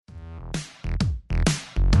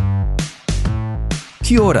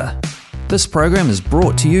Kia ora. This program is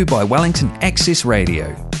brought to you by Wellington Access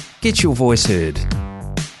Radio. Get your voice heard.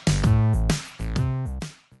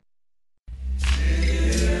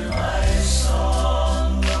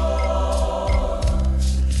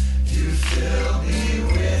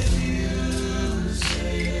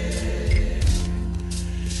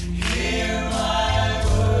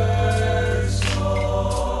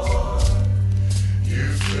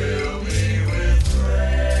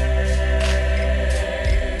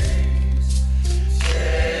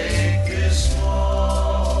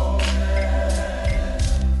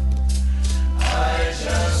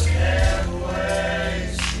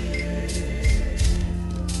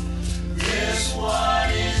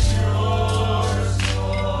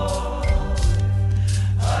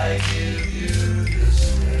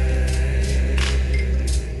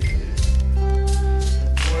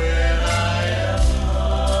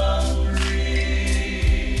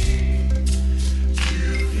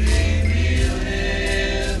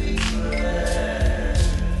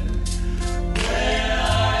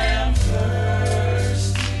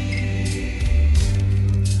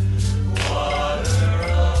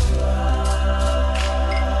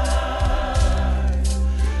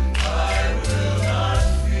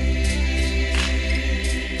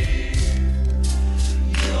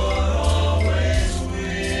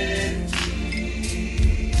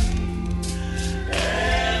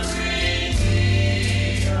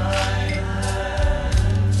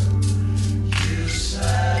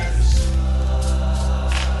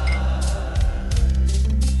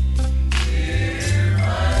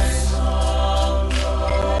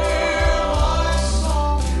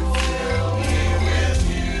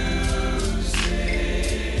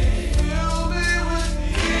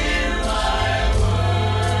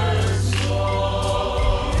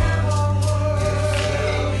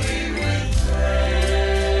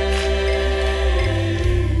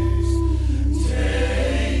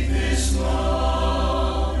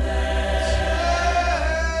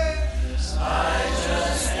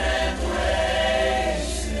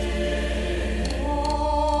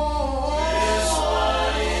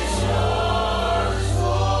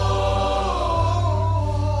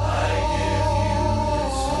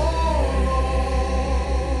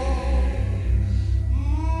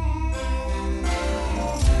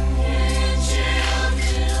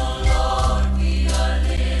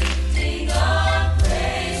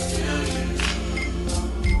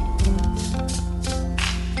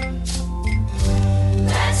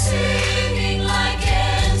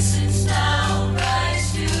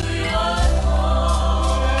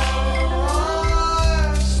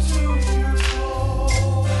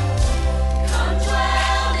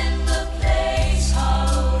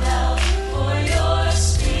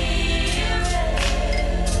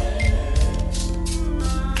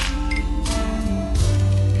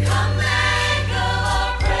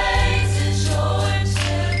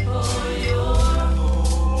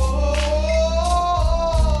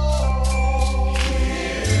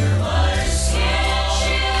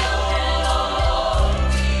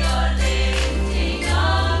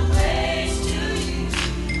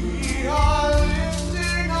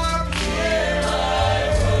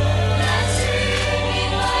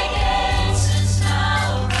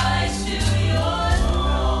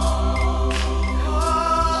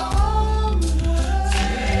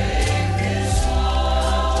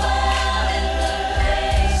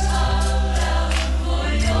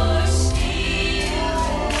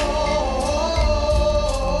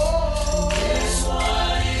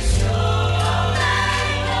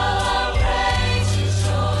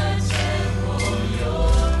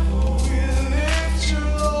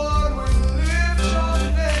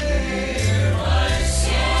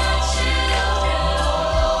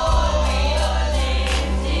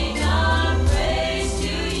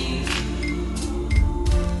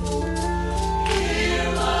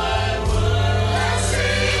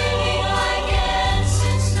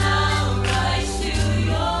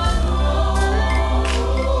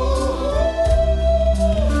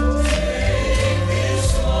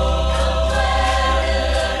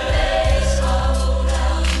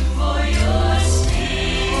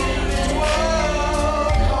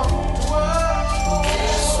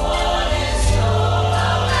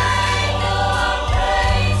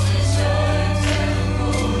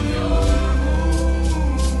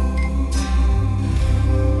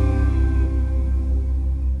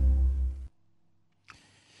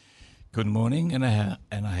 Good morning and a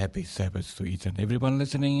happy Sabbath to each and everyone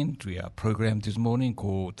listening in to our program this morning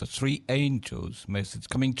called The Three Angels Message,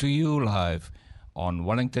 coming to you live on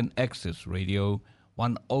Wellington Access Radio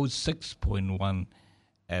 106.1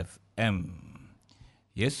 FM.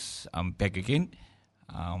 Yes, I'm back again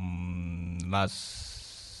Last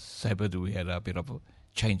Sabbath we had a bit of a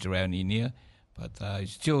change around in here, but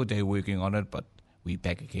still they're working on it, but we're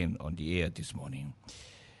back again on the air this morning.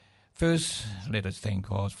 First, let us thank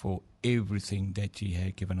God for everything that He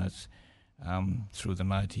has given us through the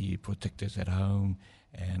night. He protected us at home,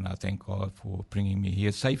 and I thank God for bringing me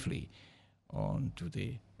here safely on to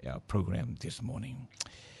our program this morning.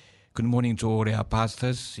 Good morning to all our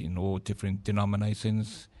pastors in all different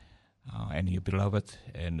denominations, and your beloved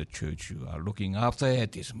and the church you are looking after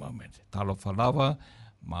at this moment. Talofa lava,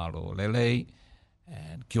 malo lele,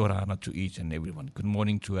 and kia ora ana to each and everyone. Good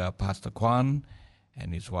morning to our Pastor Kwan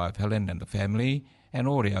and his wife Helen and the family, and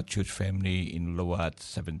all our church family in Hutt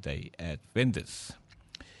Seventh-day Adventists.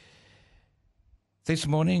 This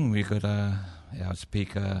morning we got our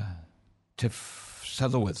speaker Tiff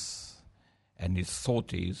Sutherworth, and his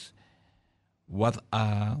thought is, what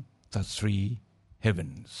are the three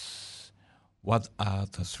heavens? What are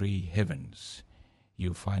the three heavens?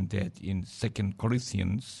 You find that in 2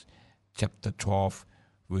 Corinthians chapter 12,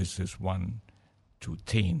 verses 1 to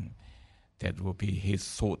 10. That will be his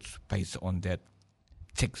thoughts based on that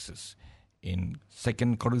text in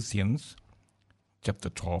 2 Corinthians chapter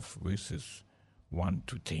 12, verses 1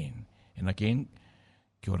 to 10. And again,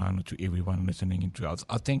 kia ora ana to everyone listening into us.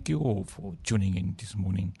 I thank you all for tuning in this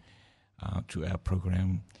morning to our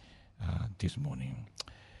program this morning.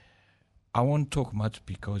 I won't talk much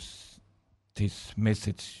because this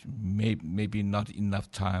message may be not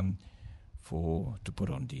enough time to put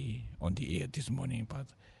on the air this morning, but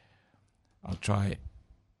I'll try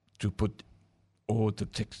to put all the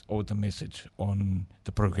text, all the message on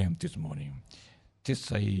the program this morning. Just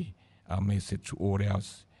say our message to all our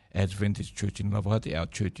Adventist church in Hutt. Our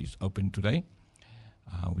church is open today.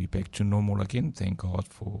 We're back to normal again. Thank God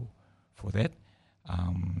for that.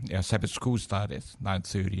 Our Sabbath school starts at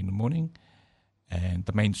 9:30 in the morning, and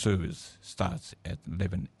the main service starts at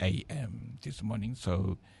 11 a.m. this morning.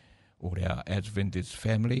 So all our Adventist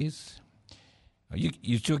families,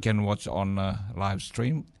 you still can watch on live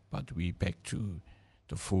stream, but we're back to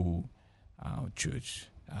the full church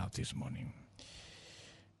this morning.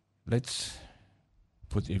 Let's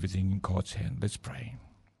put everything in God's hand. Let's pray.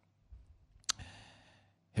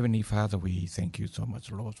 Heavenly Father, we thank you so much,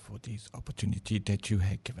 Lord, for this opportunity that you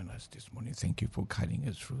have given us this morning. Thank you for guiding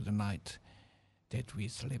us through the night that we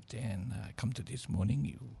slept and come to this morning.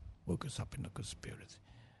 You woke us up in a good spirit.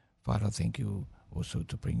 Father, thank you also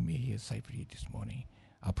to bring me here safely this morning.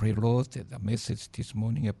 I pray, Lord, that the message this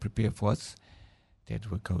morning I prepare for us, that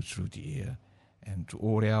will go through the air, and to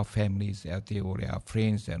all our families out there, all our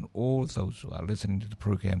friends, and all those who are listening to the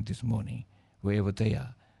program this morning, wherever they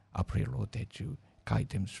are, I pray, Lord, that you guide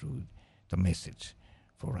them through the message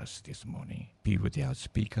for us this morning. Be with our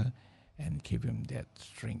speaker and give him that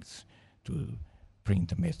strength to bring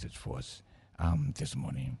the message for us this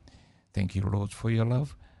morning. Thank you, Lord, for your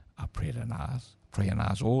love. I pray and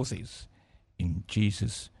ask all this in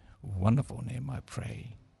Jesus' wonderful name. I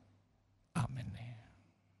pray. Amen.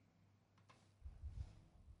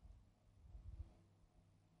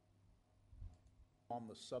 On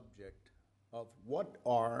the subject of what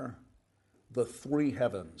are the three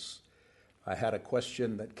heavens. I had a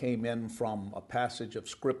question that came in from a passage of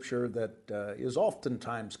Scripture that is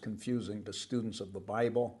oftentimes confusing to students of the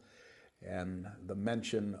Bible, and the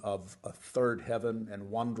mention of a third heaven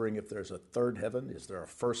and wondering if there's a third heaven. Is there a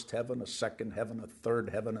first heaven, a second heaven, a third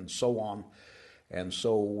heaven, and so on? And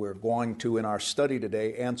so we're going to, in our study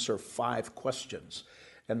today, answer 5 questions.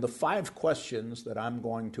 And the 5 questions that I'm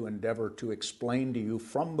going to endeavor to explain to you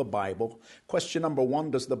from the Bible. Question number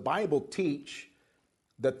 1, does the Bible teach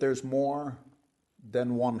that there's more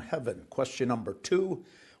than one heaven? Question number 2,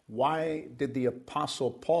 why did the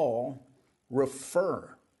Apostle Paul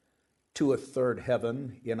refer to a third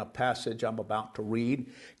heaven in a passage I'm about to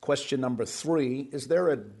read? Question number 3, is there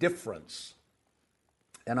a difference?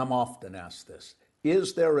 And I'm often asked this.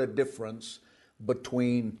 Is there a difference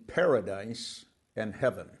between paradise and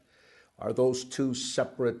heaven? Are those two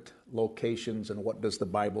separate locations, and what does the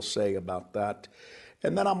Bible say about that?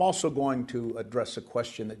 And then I'm also going to address a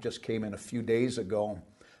question that just came in a few days ago.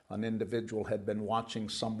 An individual had been watching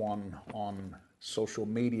someone on social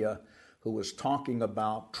media who was talking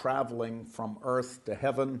about traveling from earth to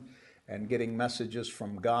heaven and getting messages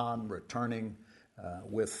from God, returning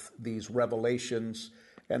with these revelations.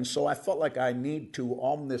 And so I felt like I need to,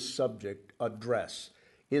 on this subject, address,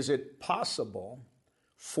 is it possible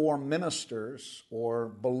for ministers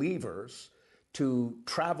or believers to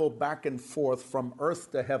travel back and forth from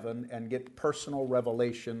earth to heaven and get personal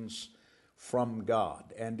revelations from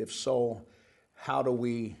God? And if so, how do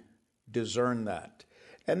we discern that?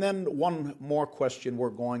 And then one more question we're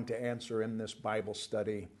going to answer in this Bible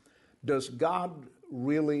study. Does God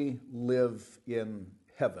really live in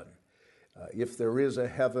heaven? If there is a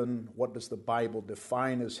heaven, what does the Bible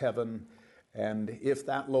define as heaven? And if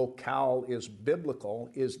that locale is biblical,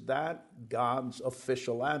 is that God's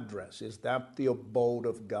official address? Is that the abode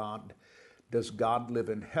of God? Does God live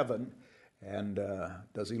in heaven? And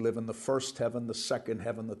does he live in the first heaven, the second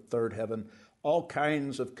heaven, the third heaven? All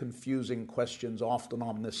kinds of confusing questions often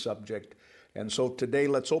on this subject. And so today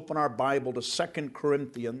let's open our Bible to 2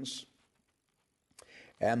 Corinthians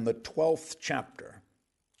and the 12th chapter.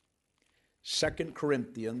 2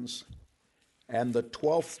 Corinthians and the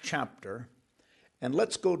 12th chapter. And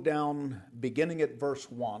let's go down beginning at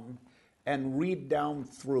verse 1 and read down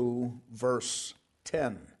through verse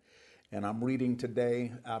 10. And I'm reading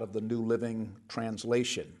today out of the New Living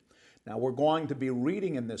Translation. Now we're going to be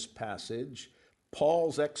reading in this passage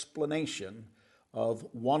Paul's explanation of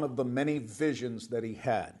one of the many visions that he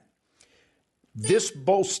had. This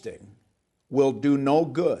boasting will do no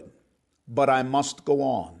good, but I must go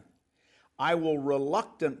on. I will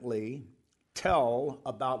reluctantly tell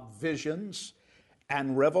about visions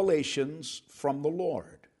and revelations from the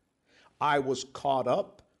Lord. I was caught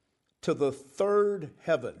up to the third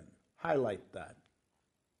heaven. Highlight that.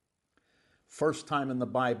 First time in the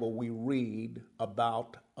Bible we read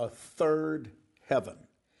about a third heaven.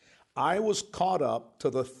 I was caught up to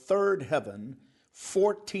the third heaven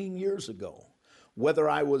 14 years ago. Whether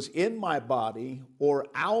I was in my body or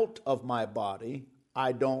out of my body,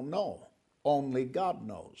 I don't know. Only God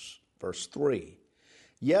knows. Verse 3.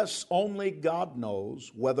 Yes, only God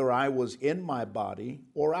knows whether I was in my body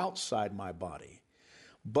or outside my body.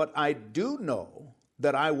 But I do know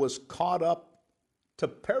that I was caught up to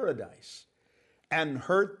paradise and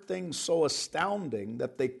heard things so astounding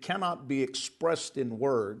that they cannot be expressed in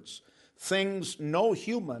words, things no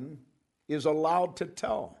human is allowed to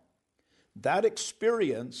tell. That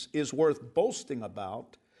experience is worth boasting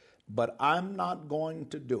about, but I'm not going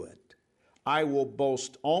to do it. I will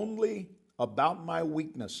boast only about my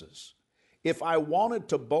weaknesses. If I wanted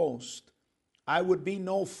to boast, I would be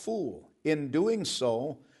no fool in doing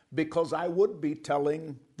so, because I would be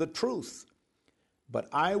telling the truth. But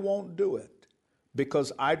I won't do it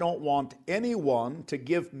because I don't want anyone to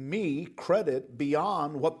give me credit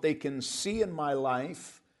beyond what they can see in my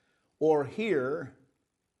life or hear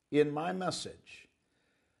in my message.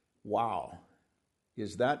 Wow.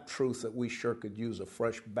 Is that truth that we sure could use a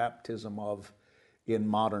fresh baptism of in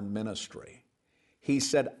modern ministry? He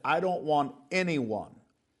said, I don't want anyone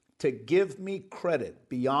to give me credit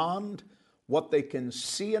beyond what they can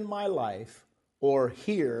see in my life or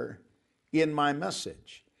hear in my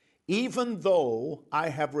message, even though I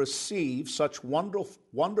have received such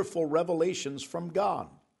wonderful revelations from God.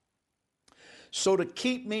 So to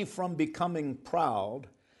keep me from becoming proud,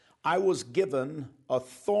 I was given a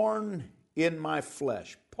thorn in my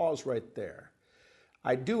flesh. Pause right there.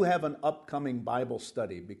 I do have an upcoming Bible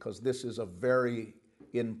study because this is a very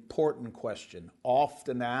important question,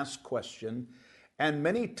 often asked question, and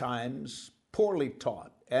many times poorly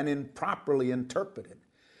taught and improperly interpreted.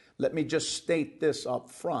 Let me just state this up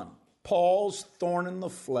front. Paul's thorn in the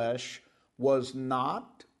flesh was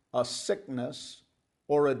not a sickness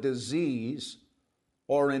or a disease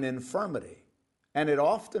or an infirmity, and it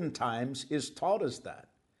oftentimes is taught as that.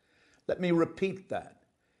 Let me repeat that.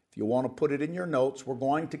 If you want to put it in your notes, we're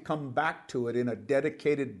going to come back to it in a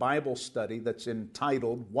dedicated Bible study that's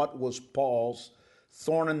entitled, What Was Paul's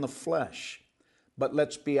Thorn in the Flesh? But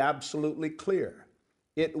let's be absolutely clear.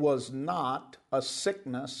 It was not a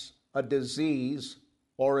sickness, a disease,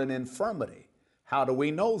 or an infirmity. How do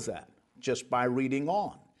we know that? Just by reading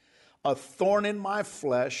on. A thorn in my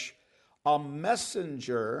flesh, a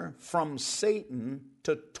messenger from Satan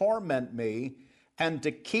to torment me and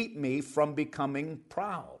to keep me from becoming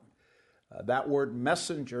proud. That word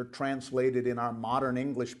messenger, translated in our modern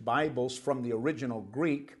English Bibles from the original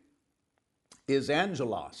Greek, is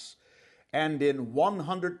angelos. And in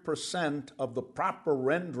 100% of the proper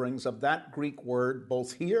renderings of that Greek word,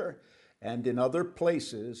 both here and in other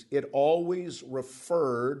places, it always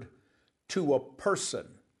referred to a person,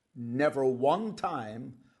 never one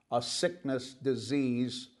time a sickness,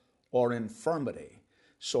 disease, or infirmity.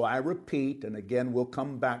 So I repeat, and again we'll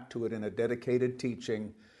come back to it in a dedicated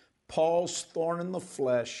teaching, Paul's thorn in the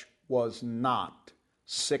flesh was not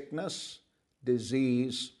sickness,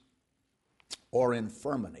 disease, or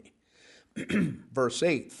infirmity. Verse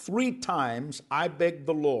 8, 3 times I begged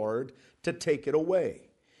the Lord to take it away.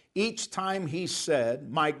 Each time he said,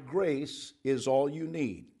 my grace is all you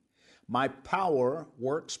need. My power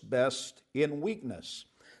works best in weakness.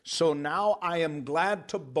 So now I am glad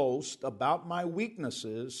to boast about my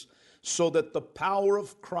weaknesses so that the power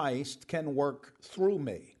of Christ can work through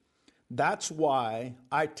me. That's why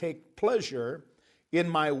I take pleasure in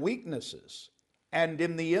my weaknesses and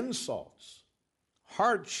in the insults,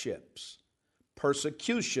 hardships,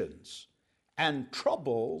 persecutions, and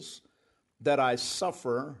troubles that I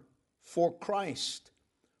suffer for Christ.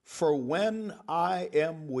 For when I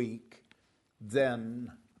am weak,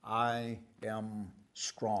 then I am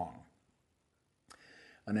strong.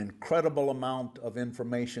 An incredible amount of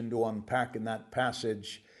information to unpack in that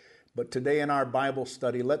passage. But today in our Bible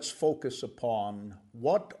study, let's focus upon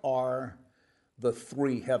what are the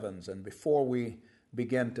three heavens. And before we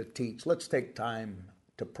begin to teach, let's take time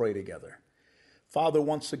to pray together. Father,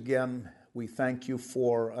 once again, we thank you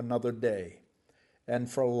for another day and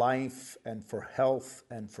for life and for health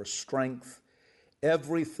and for strength.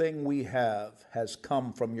 Everything we have has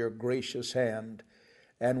come from your gracious hand,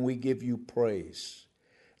 and we give you praise.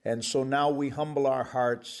 And so now we humble our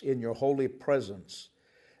hearts in your holy presence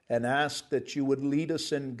and ask that you would lead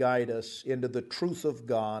us and guide us into the truth of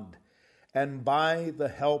God, and by the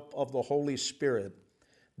help of the Holy Spirit,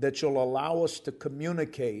 that you'll allow us to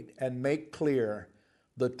communicate and make clear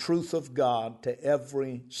the truth of God to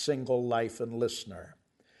every single life and listener.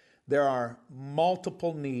 There are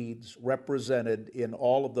multiple needs represented in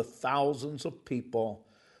all of the thousands of people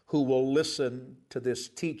who will listen to this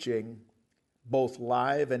teaching, both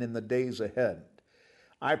live and in the days ahead.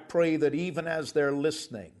 I pray that even as they're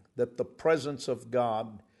listening, that the presence of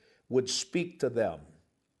God would speak to them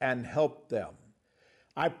and help them.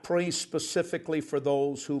 I pray specifically for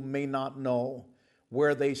those who may not know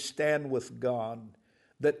where they stand with God,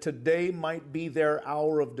 that today might be their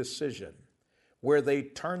hour of decision, where they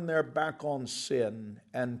turn their back on sin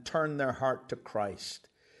and turn their heart to Christ.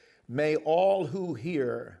 May all who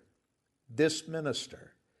hear this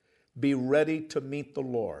minister be ready to meet the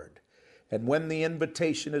Lord. And when the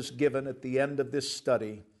invitation is given at the end of this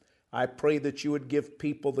study, I pray that you would give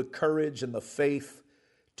people the courage and the faith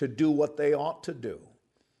to do what they ought to do.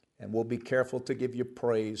 And we'll be careful to give you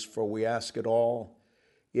praise, for we ask it all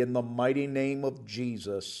in the mighty name of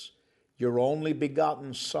Jesus, your only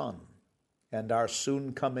begotten Son, and our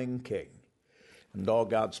soon-coming King. And all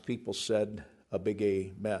God's people said a big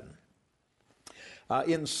amen.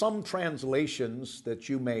 In some translations that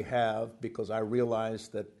you may have, because I realize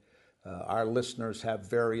that our listeners have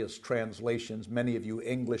various translations, many of you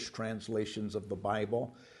English translations of the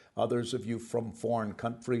Bible, others of you from foreign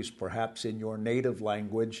countries, perhaps in your native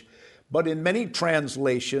language. But in many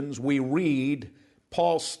translations, we read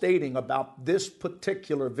Paul stating about this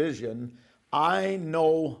particular vision, I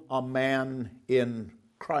know a man in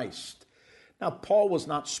Christ. Now, Paul was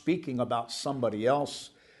not speaking about somebody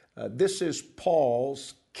else. This is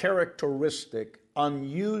Paul's characteristic,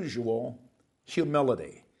 unusual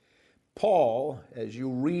humility. Paul, as you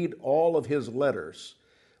read all of his letters,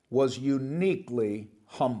 was uniquely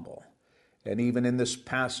humble. And even in this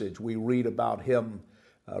passage, we read about him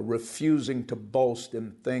refusing to boast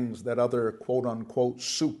in things that other quote-unquote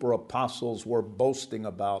super apostles were boasting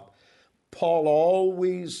about. Paul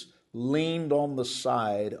always leaned on the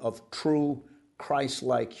side of true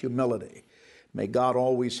Christ-like humility. May God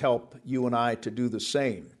always help you and I to do the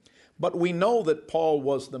same. But we know that Paul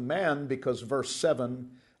was the man because verse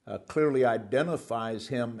 7 clearly identifies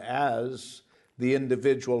him as the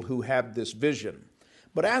individual who had this vision.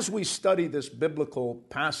 But as we study this biblical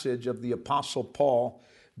passage of the Apostle Paul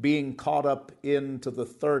being caught up into the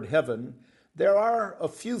third heaven, there are a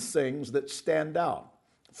few things that stand out.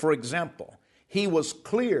 For example, he was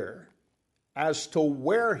clear as to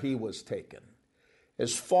where he was taken.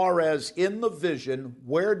 As far as in the vision,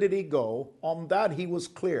 where did he go? On that he was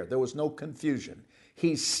clear. There was no confusion.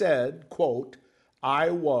 He said, quote, I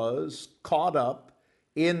was caught up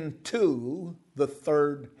into the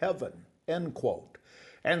third heaven, end quote.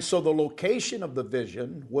 And so the location of the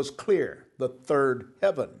vision was clear, the third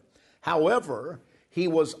heaven. However, he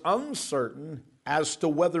was uncertain as to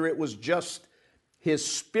whether it was just his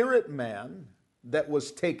spirit man that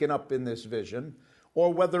was taken up in this vision,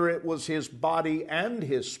 or whether it was his body and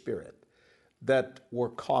his spirit that were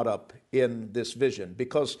caught up in this vision,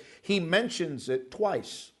 because he mentions it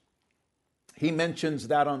twice. He mentions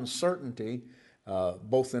that uncertainty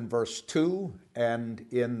both in verse 2 and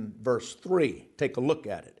in verse 3. Take a look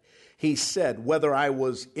at it. He said, whether I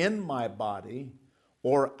was in my body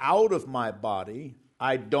or out of my body,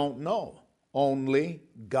 I don't know. Only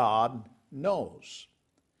God knows.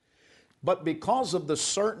 But because of the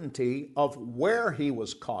certainty of where he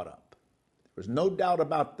was caught up, there's no doubt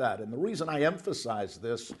about that. And the reason I emphasize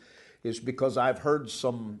this is because I've heard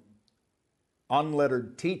some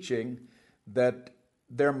unlettered teaching that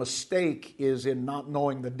their mistake is in not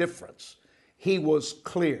knowing the difference. He was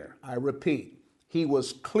clear. I repeat, he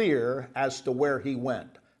was clear as to where he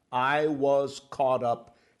went. I was caught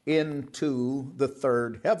up into the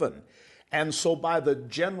third heaven. And so by the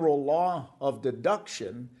general law of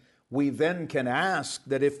deduction, we then can ask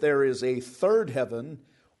that if there is a third heaven,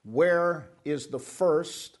 where is the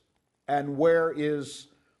first and where is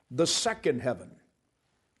the second heaven?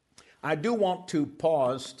 I do want to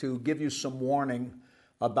pause to give you some warning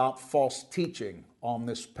about false teaching on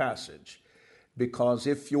this passage, because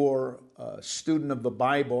if you're a student of the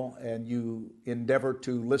Bible and you endeavor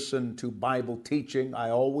to listen to Bible teaching,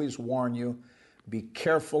 I always warn you, be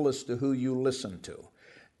careful as to who you listen to.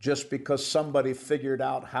 Just because somebody figured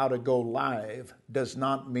out how to go live does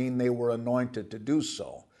not mean they were anointed to do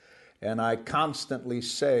so. And I constantly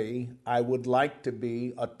say I would like to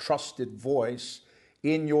be a trusted voice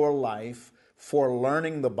in your life for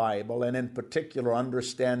learning the Bible, and in particular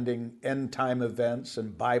understanding end-time events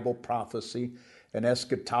and Bible prophecy and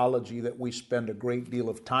eschatology that we spend a great deal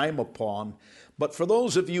of time upon. But for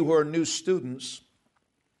those of you who are new students,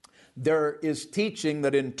 there is teaching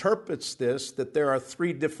that interprets this, that there are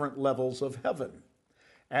three different levels of heaven.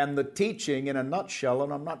 And the teaching in a nutshell,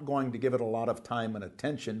 and I'm not going to give it a lot of time and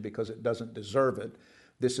attention because it doesn't deserve it.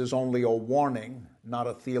 This is only a warning, not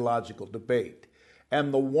a theological debate.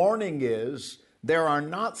 And the warning is there are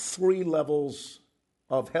not three levels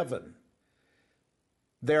of heaven.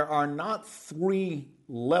 There are not three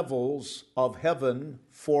levels of heaven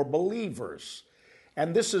for believers.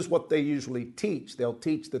 And this is what they usually teach. They'll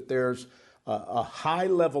teach that there's a high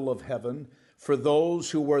level of heaven for those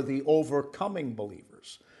who were the overcoming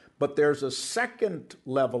believers. But there's a second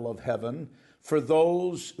level of heaven for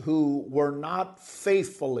those who were not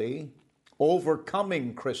faithfully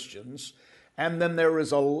overcoming Christians. And then there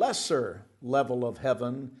is a lesser level of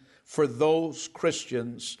heaven for those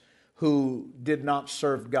Christians who did not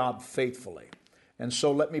serve God faithfully. And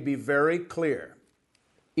so let me be very clear.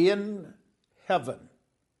 In heaven,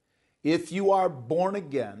 if you are born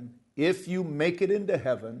again, if you make it into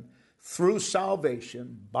heaven through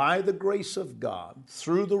salvation, by the grace of God,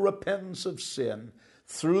 through the repentance of sin,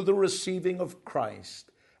 through the receiving of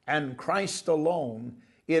Christ, and Christ alone,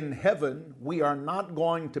 in heaven, we are not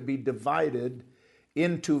going to be divided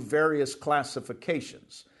into various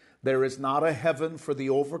classifications. There is not a heaven for the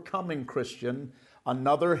overcoming Christian,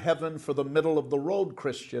 another heaven for the middle of the road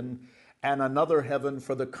Christian, and another heaven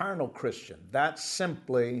for the carnal Christian. That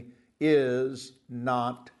simply is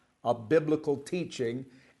not a biblical teaching,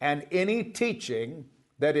 and any teaching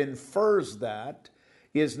that infers that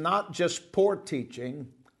is not just poor teaching,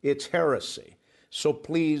 it's heresy. So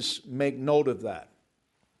please make note of that.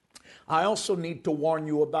 I also need to warn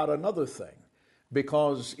you about another thing,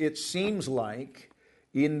 because it seems like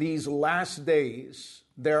in these last days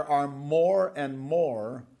there are more and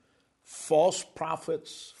more false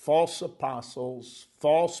prophets, false apostles,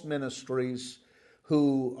 false ministries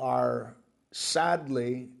who are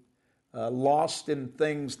sadly lost in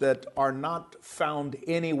things that are not found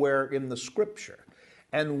anywhere in the Scripture.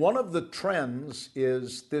 And one of the trends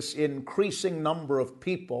is this increasing number of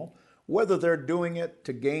people, whether they're doing it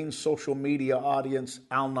to gain social media audience,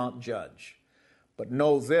 I'll not judge. But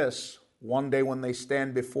know this, one day when they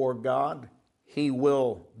stand before God, He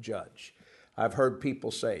will judge. I've heard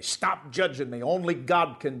people say, stop judging me, only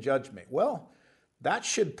God can judge me. Well, that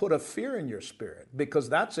should put a fear in your spirit, because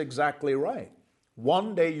that's exactly right.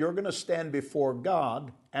 One day you're going to stand before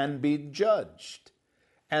God and be judged.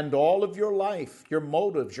 And all of your life, your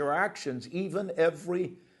motives, your actions, even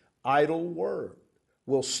every idle word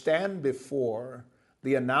will stand before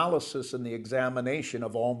the analysis and the examination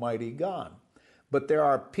of Almighty God. But there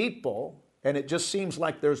are people, and it just seems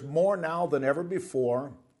like there's more now than ever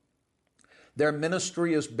before, their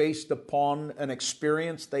ministry is based upon an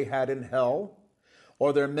experience they had in hell,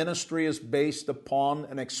 or their ministry is based upon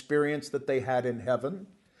an experience that they had in heaven,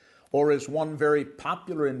 or as one very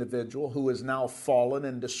popular individual who is now fallen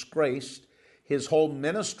and disgraced, his whole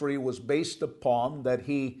ministry was based upon that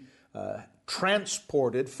he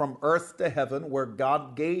transported from earth to heaven, where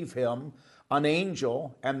God gave him an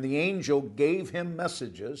angel, and the angel gave him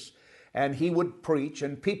messages, and he would preach,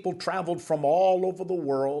 and people traveled from all over the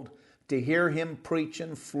world to hear him preach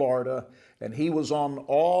in Florida, and he was on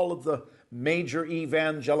all of the major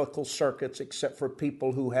evangelical circuits except for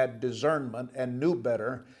people who had discernment and knew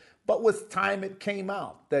better. But with time it came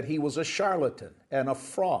out that he was a charlatan and a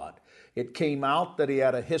fraud. It came out that he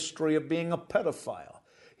had a history of being a pedophile.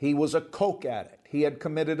 He was a coke addict. He had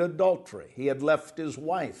committed adultery. He had left his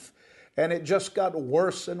wife. And it just got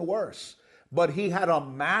worse and worse. but he had a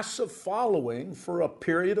massive following for a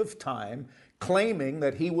period of time, claiming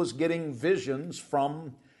that he was getting visions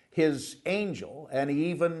from his angel. And he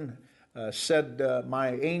even said, my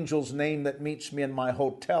angel's name that meets me in my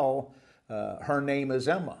hotel, her name is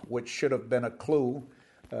Emma, which should have been a clue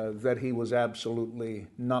that he was absolutely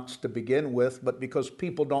nuts to begin with. But because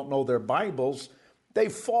people don't know their Bibles, they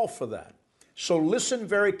fall for that. So listen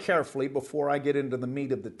very carefully before I get into the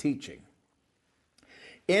meat of the teaching.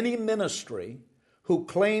 Any ministry who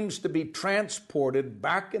claims to be transported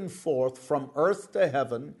back and forth from earth to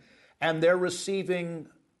heaven, and they're receiving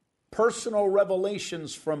personal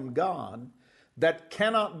revelations from God that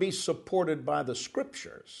cannot be supported by the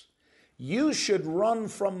scriptures, you should run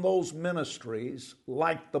from those ministries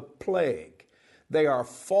like the plague. They are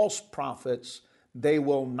false prophets. They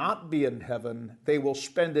will not be in heaven. They will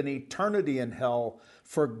spend an eternity in hell,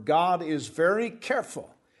 for God is very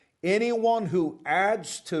careful. Anyone who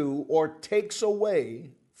adds to or takes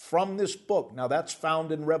away from this book, now that's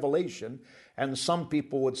found in Revelation, and some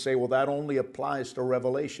people would say, well, that only applies to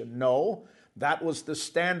Revelation. No, that was the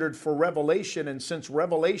standard for Revelation, and since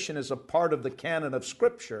Revelation is a part of the canon of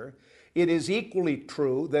Scripture, it is equally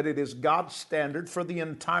true that it is God's standard for the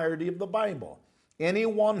entirety of the Bible.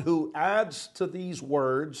 Anyone who adds to these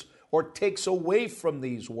words or takes away from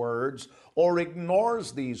these words or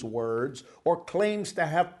ignores these words or claims to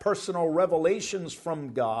have personal revelations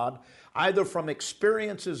from God, either from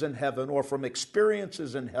experiences in heaven or from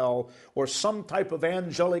experiences in hell or some type of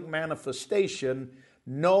angelic manifestation,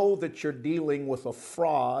 know that you're dealing with a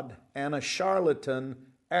fraud and a charlatan,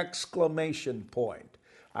 exclamation point.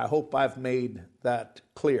 I hope I've made that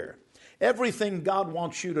clear. Everything God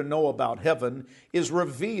wants you to know about heaven is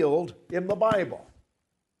revealed in the Bible.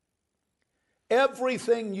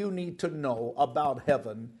 Everything you need to know about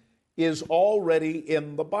heaven is already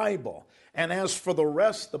in the Bible. And as for the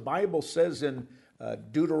rest, the Bible says in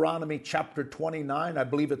Deuteronomy chapter 29, I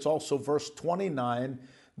believe it's also verse 29,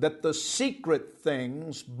 that the secret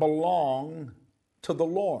things belong to the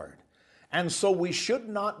Lord. And so we should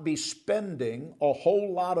not be spending a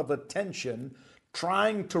whole lot of attention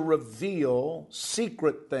trying to reveal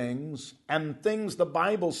secret things and things the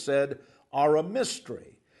Bible said are a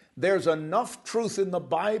mystery. There's enough truth in the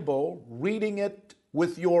Bible, reading it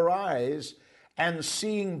with your eyes and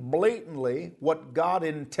seeing blatantly what God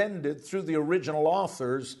intended through the original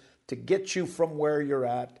authors to get you from where you're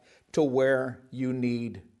at to where you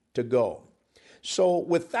need to go. So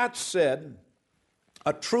with that said,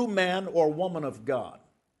 a true man or woman of God,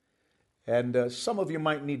 and some of you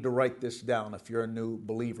might need to write this down if you're a new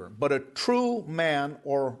believer, but a true man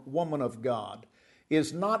or woman of God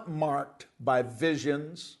is not marked by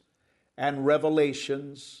visions and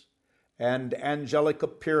revelations and angelic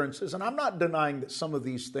appearances. And I'm not denying that some of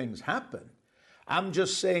these things happen. I'm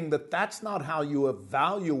just saying that that's not how you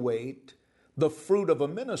evaluate the fruit of a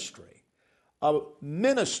ministry. A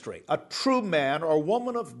ministry, a true man or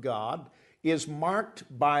woman of God, is marked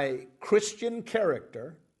by Christian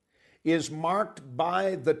character, is marked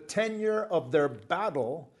by the tenure of their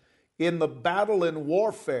battle in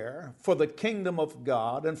warfare for the kingdom of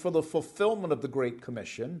God and for the fulfillment of the Great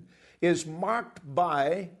Commission, is marked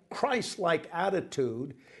by Christ-like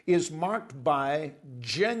attitude, is marked by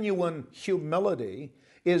genuine humility,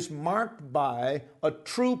 is marked by a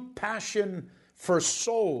true passion for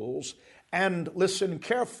souls, and listen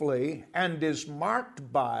carefully, and is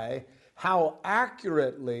marked by how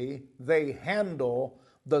accurately they handle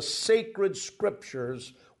the sacred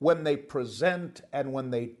scriptures when they present and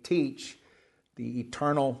when they teach the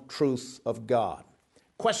eternal truth of God.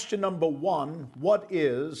 Question number one, what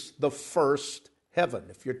is the first heaven?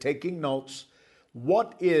 If you're taking notes,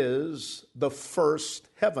 what is the first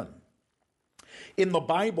heaven? In the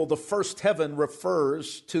Bible, the first heaven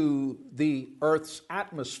refers to the earth's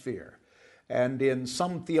atmosphere. And in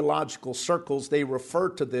some theological circles, they refer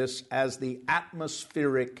to this as the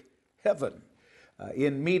atmospheric heaven.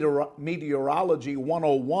 In Meteorology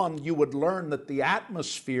 101, you would learn that the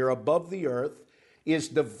atmosphere above the earth is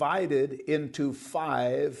divided into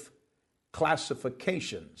 5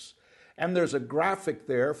 classifications. And there's a graphic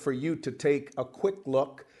there for you to take a quick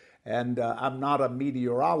look. And I'm not a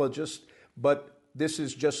meteorologist, but this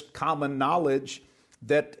is just common knowledge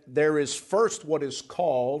that there is first what is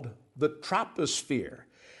called the troposphere,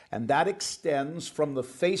 and that extends from the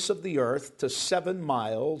face of the earth to 7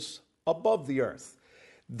 miles above the earth.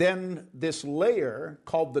 Then this layer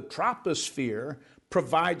called the troposphere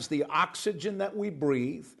provides the oxygen that we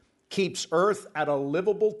breathe, keeps earth at a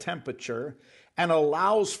livable temperature, and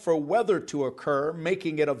allows for weather to occur,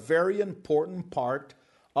 making it a very important part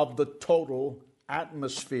of the total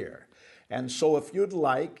atmosphere. And so if you'd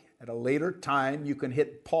like, At a later time, you can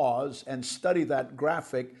hit pause and study that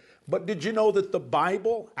graphic. But did you know that the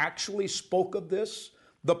Bible actually spoke of this?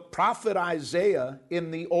 The prophet Isaiah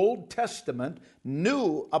in the Old Testament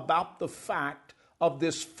knew about the fact of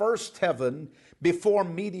this first heaven before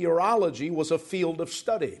meteorology was a field of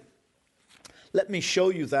study. Let me show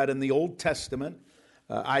you that in the Old Testament.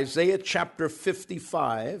 Isaiah chapter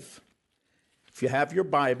 55. If you have your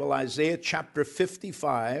Bible, Isaiah chapter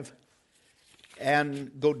 55,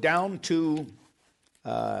 and go down to,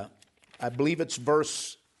 I believe it's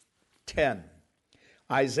verse 10.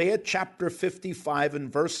 Isaiah chapter 55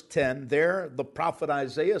 and verse 10, there the prophet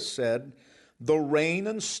Isaiah said, "The rain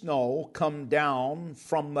and snow come down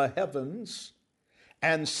from the heavens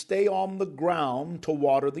and stay on the ground to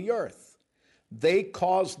water the earth. They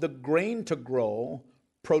cause the grain to grow,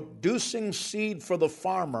 producing seed for the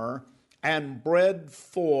farmer and bread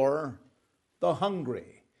for the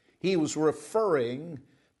hungry." He was referring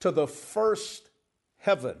to the first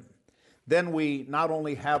heaven. Then we not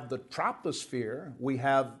only have the troposphere, we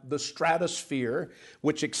have the stratosphere,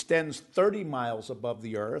 which extends 30 miles above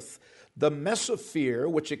the earth, the mesosphere,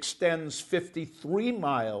 which extends 53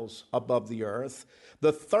 miles above the earth,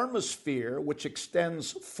 the thermosphere, which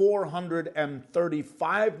extends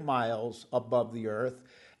 435 miles above the earth,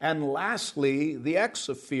 and lastly, the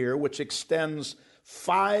exosphere, which extends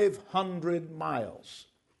 500 miles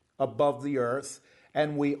above the earth.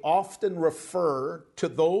 And we often refer to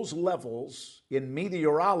those levels in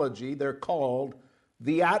meteorology. They're called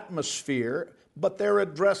the atmosphere, but they're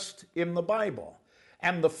addressed in the Bible.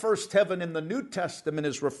 And the first heaven in the New Testament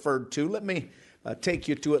is referred to. Let me take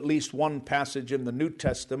you to at least one passage in the New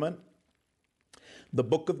Testament. The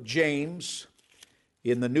book of James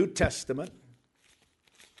in the New Testament.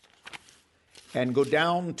 And go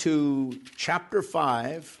down to chapter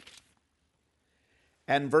 5.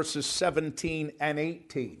 And verses 17 and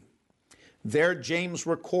 18. There James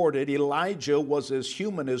recorded, Elijah was as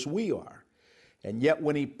human as we are. And yet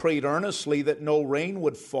when he prayed earnestly that no rain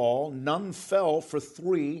would fall, none fell for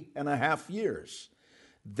 3.5 years.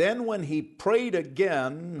 Then when he prayed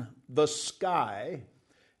again, the sky,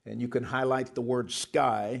 and you can highlight the word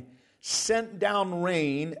sky, sent down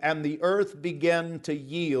rain, and the earth began to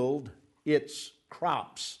yield its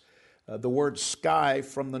crops. The word sky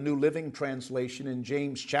from the New Living Translation in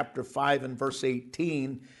James chapter 5 and verse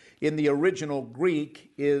 18 in the original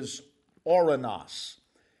Greek is oranos.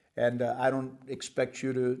 And I don't expect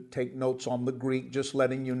you to take notes on the Greek, just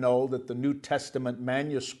letting you know that the New Testament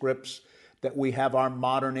manuscripts that we have our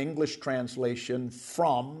modern English translation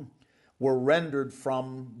from were rendered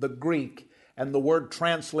from the Greek. And the word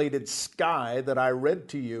translated sky that I read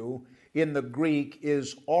to you in the Greek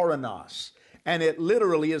is oranos. And it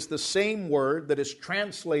literally is the same word that is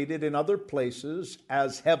translated in other places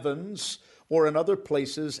as heavens or in other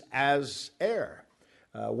places as air.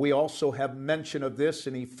 We also have mention of this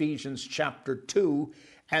in Ephesians chapter 2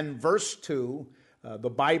 and verse 2.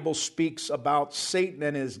 The Bible speaks about Satan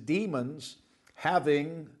and his demons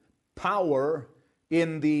having power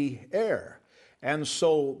in the air. And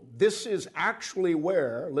so this is actually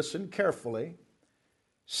where, listen carefully,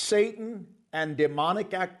 Satan and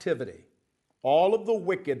demonic activity, all of the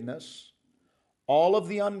wickedness, all of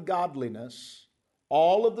the ungodliness,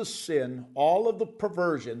 all of the sin, all of the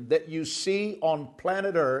perversion that you see on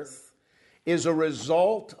planet Earth is a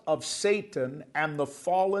result of Satan and the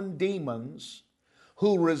fallen demons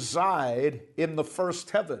who reside in the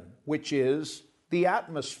first heaven, which is the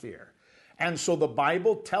atmosphere. And so the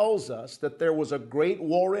Bible tells us that there was a great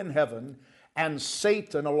war in heaven, and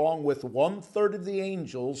Satan, along with 1/3 of the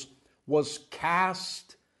angels, was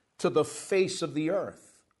cast to the face of the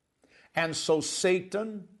earth. And so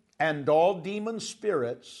Satan and all demon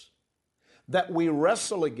spirits that we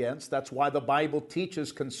wrestle against, that's why the Bible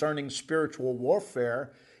teaches concerning spiritual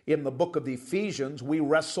warfare in the book of Ephesians, we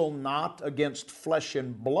wrestle not against flesh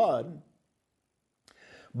and blood,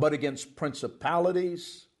 but against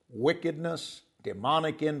principalities, wickedness,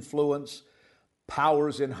 demonic influence,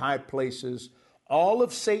 powers in high places. All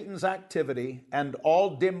of Satan's activity and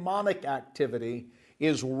all demonic activity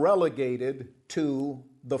is relegated to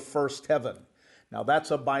the first heaven. Now that's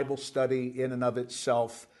a Bible study in and of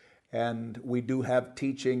itself, and we do have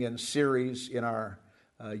teaching and series in our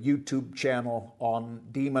YouTube channel on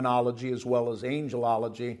demonology as well as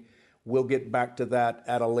angelology. We'll get back to that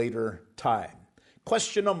at a later time.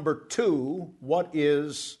 Question number 2, what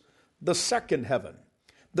is the second heaven?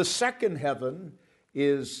 The second heaven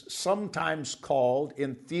is sometimes called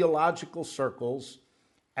in theological circles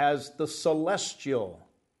as the celestial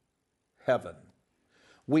heaven.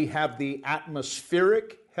 We have the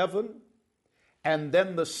atmospheric heaven, and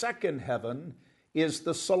then the second heaven is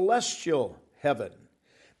the celestial heaven.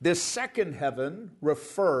 This second heaven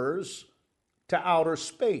refers to outer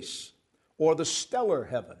space or the stellar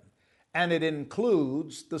heaven, and it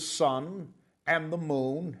includes the sun and the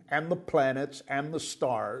moon and the planets and the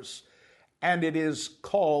stars, and it is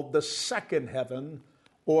called the second heaven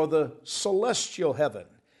or the celestial heaven.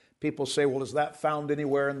 People say, well, is that found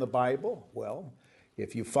anywhere in the Bible? Well,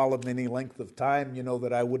 if you followed me any length of time, you know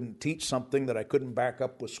that I wouldn't teach something that I couldn't back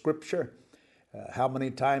up with Scripture. How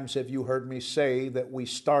many times have you heard me say that we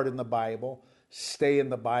start in the Bible, stay in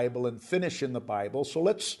the Bible, and finish in the Bible? So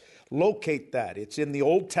let's locate that. It's in the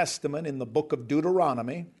Old Testament, in the book of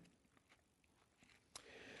Deuteronomy.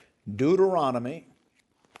 Deuteronomy,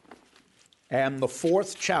 and the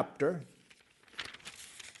 4th chapter,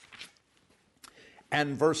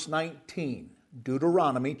 and verse 19.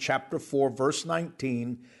 Deuteronomy chapter 4, verse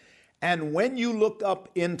 19. And when you look up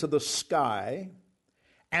into the sky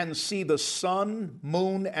and see the sun,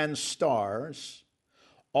 moon, and stars,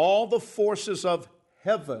 all the forces of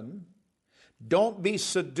heaven, don't be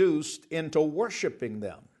seduced into worshiping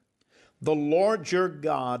them. The Lord your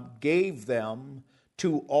God gave them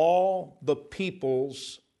to all the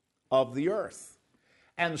peoples of the earth.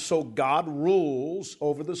 And so God rules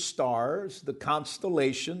over the stars, the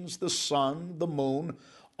constellations, the sun, the moon,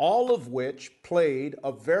 all of which played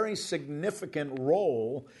a very significant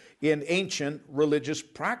role in ancient religious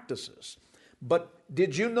practices. But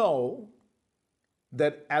did you know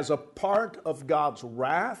that as a part of God's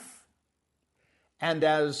wrath and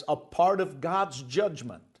as a part of God's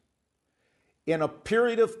judgment, in a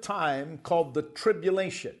period of time called the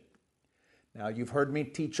tribulation. Now, you've heard me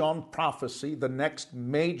teach on prophecy. The next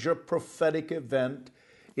major prophetic event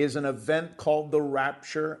is an event called the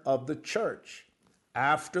rapture of the church.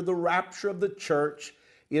 After the rapture of the church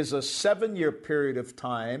is a 7-year period of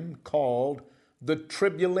time called the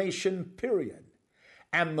tribulation period.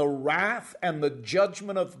 And the wrath and the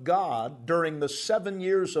judgment of God during the 7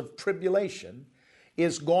 years of tribulation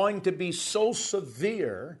is going to be so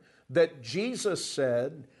severe that Jesus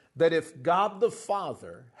said that if God the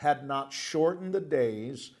Father had not shortened the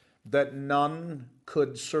days, that none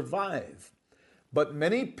could survive. But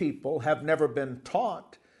many people have never been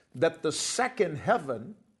taught that the second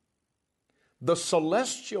heaven, the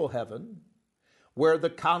celestial heaven, where the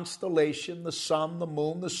constellation, the sun, the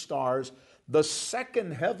moon, the stars, the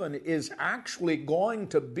second heaven is actually going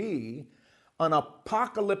to be an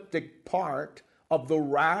apocalyptic part of the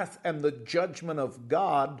wrath and the judgment of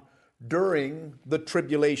God during the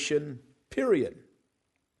tribulation period.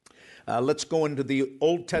 Let's go into the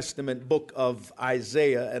Old Testament book of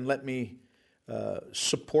Isaiah, and let me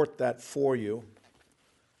support that for you.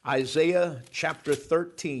 Isaiah chapter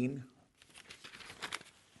 13.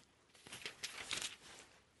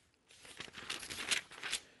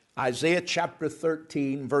 Isaiah chapter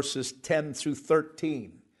 13, verses 10 through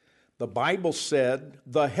 13. The Bible said,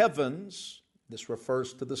 the heavens, this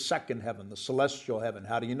refers to the second heaven, the celestial heaven.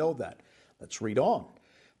 How do you know that? Let's read on.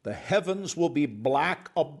 The heavens will be black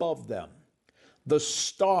above them. The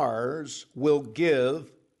stars will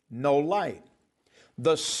give no light.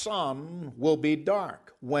 The sun will be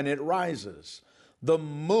dark when it rises. The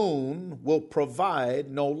moon will provide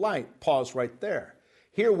no light. Pause right there.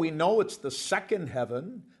 Here we know it's the second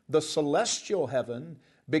heaven, the celestial heaven,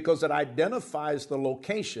 because it identifies the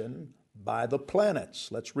location by the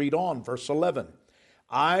planets. Let's read on, verse 11.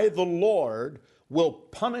 I, the Lord, will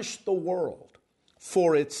punish the world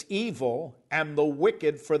for its evil and the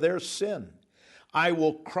wicked for their sin. I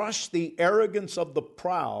will crush the arrogance of the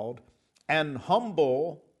proud and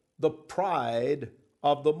humble the pride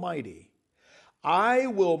of the mighty. I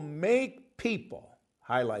will make people,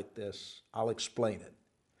 highlight this, I'll explain it.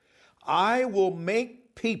 I will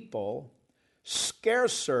make people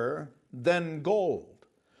scarcer than gold,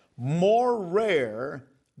 more rare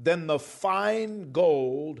than the fine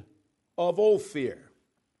gold of Ophir.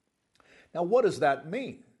 Now, what does that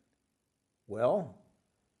mean? Well,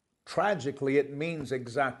 tragically, it means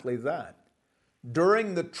exactly that.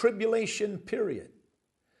 During the tribulation period,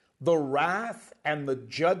 the wrath and the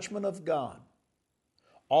judgment of God,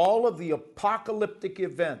 all of the apocalyptic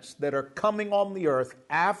events that are coming on the earth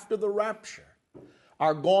after the rapture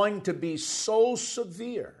are going to be so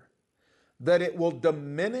severe that it will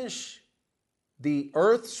diminish the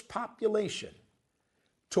earth's population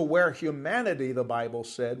to where humanity, the Bible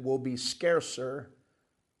said, will be scarcer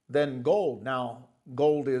than gold. Now,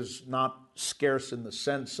 gold is not scarce in the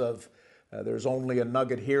sense of there's only a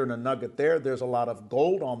nugget here and a nugget there. There's a lot of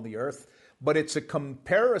gold on the earth, but it's a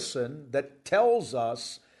comparison that tells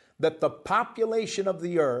us that the population of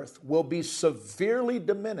the earth will be severely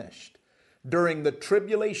diminished during the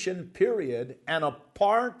tribulation period, and a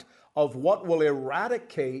part of what will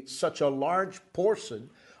eradicate such a large portion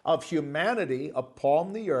of humanity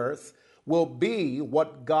upon the earth will be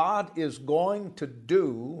what God is going to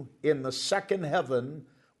do in the second heaven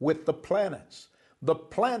with the planets. The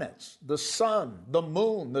planets, the sun, the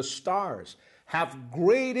moon, the stars have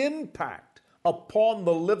great impact upon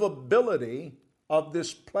the livability of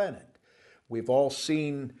this planet. We've all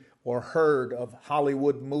seen or heard of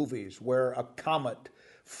Hollywood movies where a comet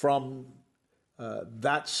from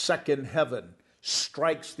that second heaven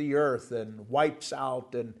strikes the earth and wipes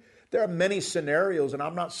out. And there are many scenarios, and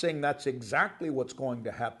I'm not saying that's exactly what's going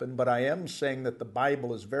to happen, but I am saying that the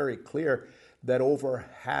Bible is very clear that over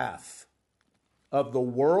half of the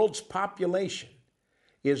world's population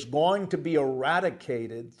is going to be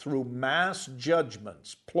eradicated through mass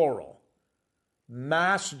judgments, plural,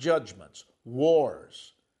 mass judgments,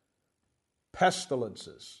 wars,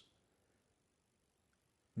 pestilences,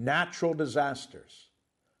 natural disasters,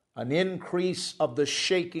 an increase of the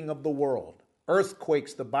shaking of the world,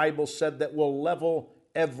 earthquakes, the Bible said, that will level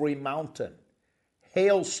every mountain,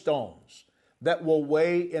 hailstones that will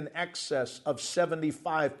weigh in excess of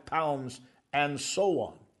 75 pounds, and so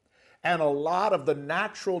on. And a lot of the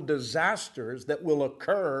natural disasters that will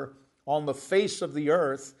occur on the face of the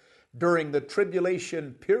earth during the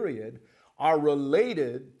tribulation period are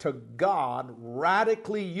related to God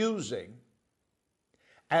radically using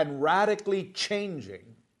and radically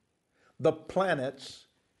changing the planets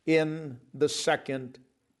in the second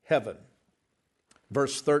heaven.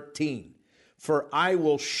 Verse 13, for I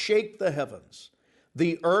will shake the heavens,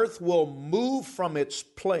 the earth will move from its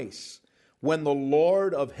place when the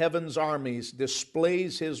Lord of heaven's armies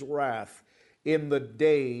displays his wrath in the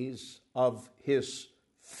days of his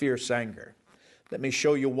fierce anger. Let me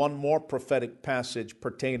show you one more prophetic passage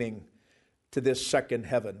pertaining to this second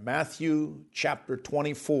heaven. Matthew chapter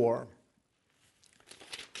 24.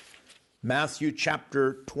 Matthew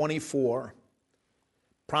chapter 24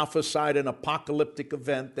 prophesied an apocalyptic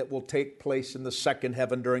event that will take place in the second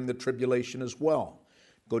heaven during the tribulation as well.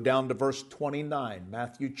 Go down to verse 29.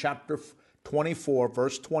 Matthew chapter 24,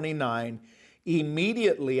 verse 29.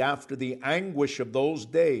 Immediately after the anguish of those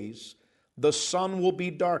days, the sun will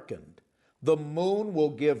be darkened, the moon will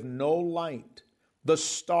give no light, the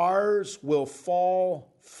stars will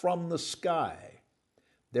fall from the sky.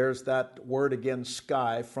 There's that word again,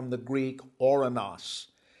 sky, from the Greek oranos.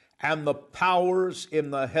 And the powers in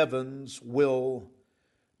the heavens will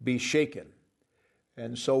be shaken.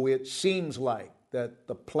 And so it seems like that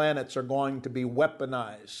the planets are going to be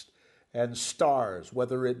weaponized, and stars,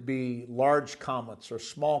 whether it be large comets or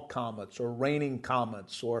small comets or raining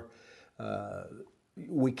comets, or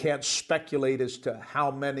we can't speculate as to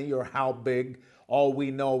how many or how big. All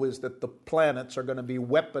we know is that the planets are going to be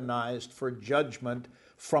weaponized for judgment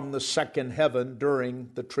from the second heaven during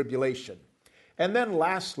the tribulation. And then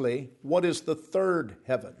lastly, what is the third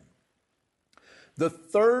heaven? The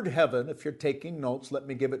third heaven, if you're taking notes, let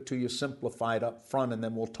me give it to you simplified up front, and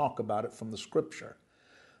then we'll talk about it from the scripture.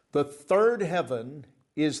 The third heaven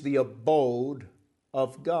is the abode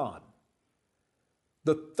of God.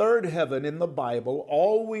 The third heaven in the Bible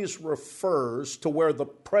always refers to where the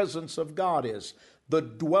presence of God is, the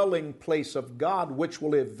dwelling place of God, which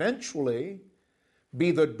will eventually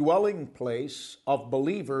be the dwelling place of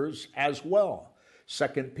believers as well. 2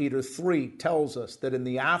 Peter 3 tells us that in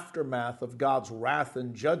the aftermath of God's wrath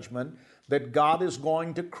and judgment, that God is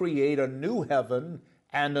going to create a new heaven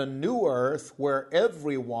and a new earth where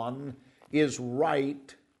everyone is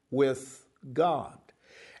right with God.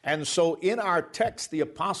 And so in our text, the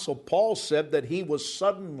Apostle Paul said that he was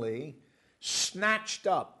suddenly snatched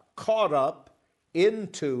up, caught up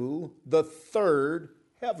into the third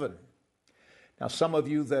heaven. Now, some of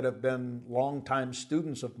you that have been longtime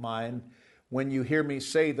students of mine, when you hear me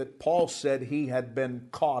say that Paul said he had been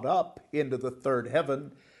caught up into the third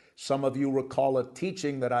heaven, some of you recall a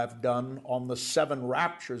teaching that I've done on the 7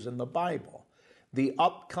 raptures in the Bible. The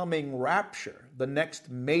upcoming rapture, the next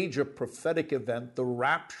major prophetic event, the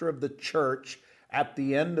rapture of the church at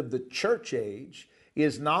the end of the church age,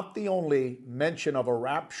 is not the only mention of a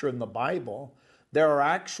rapture in the Bible. There are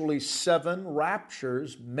actually 7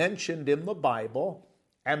 raptures mentioned in the Bible,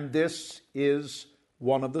 and this is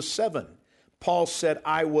one of the 7. Paul said,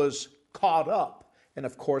 I was caught up. And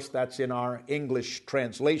of course, that's in our English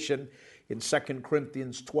translation. In 2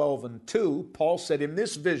 Corinthians 12:2, Paul said, in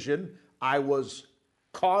this vision, I was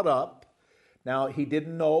caught up. Now, he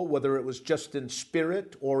didn't know whether it was just in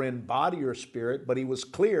spirit or in body or spirit, but he was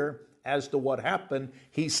clear as to what happened.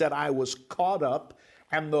 He said, I was caught up.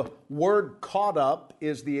 And the word caught up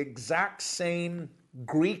is the exact same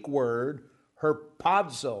Greek word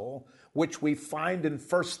herpazo, which we find in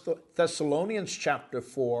 1 Thessalonians chapter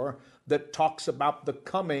 4, that talks about the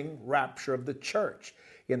coming rapture of the church.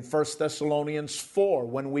 In 1 Thessalonians 4,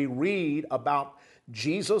 when we read about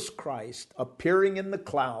Jesus Christ appearing in the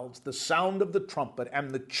clouds, the sound of the trumpet,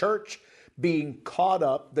 and the church being caught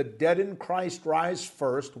up, the dead in Christ rise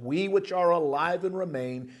first, we which are alive and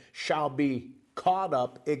remain shall be caught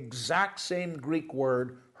up, exact same Greek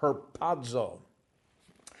word, herpazo.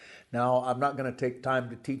 Now, I'm not going to take time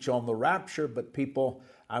to teach on the rapture, but people,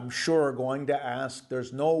 I'm sure, are going to ask,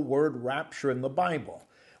 there's no word rapture in the Bible.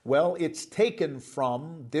 Well, it's taken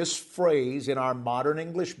from this phrase in our modern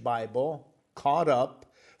English Bible, caught up.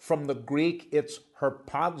 From the Greek, it's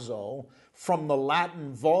herpazo. From the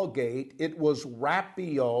Latin Vulgate, it was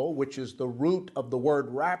rapio, which is the root of the word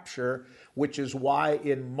rapture, which is why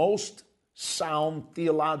in most sound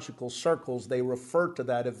theological circles, they refer to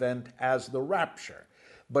that event as the rapture.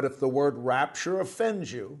 But if the word rapture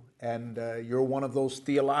offends you, and you're one of those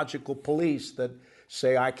theological police that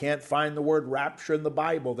say, I can't find the word rapture in the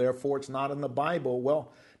Bible, therefore it's not in the Bible,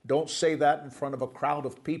 well, don't say that in front of a crowd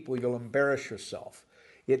of people. You'll embarrass yourself.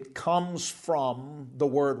 It comes from the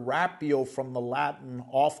word rapio from the Latin,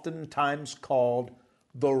 oftentimes called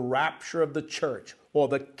the rapture of the church or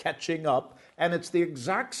the catching up. And it's the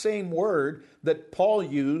exact same word that Paul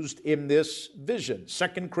used in this vision. 2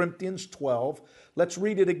 Corinthians 12. Let's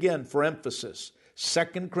read it again for emphasis.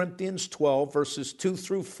 2 Corinthians 12, verses 2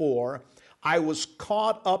 through 4. I was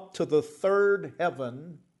caught up to the third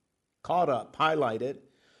heaven, caught up, highlighted,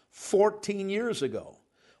 14 years ago.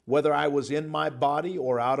 Whether I was in my body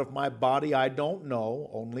or out of my body, I don't know.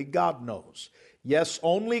 Only God knows. Yes,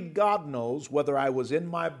 only God knows whether I was in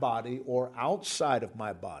my body or outside of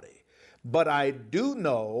my body. But I do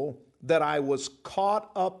know that I was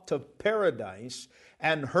caught up to paradise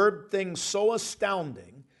and heard things so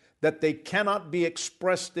astounding that they cannot be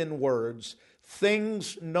expressed in words,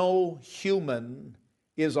 things no human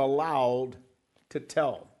is allowed to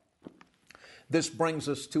tell. This brings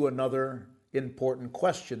us to another important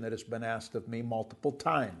question that has been asked of me multiple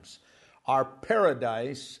times. Are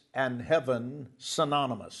paradise and heaven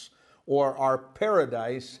synonymous? Or are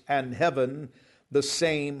paradise and heaven the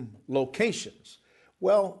same locations?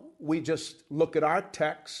 Well, we just look at our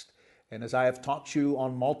text, and as I have taught you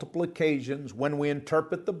on multiple occasions, when we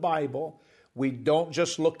interpret the Bible, we don't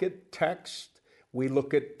just look at text, we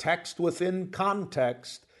look at text within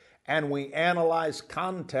context, and we analyze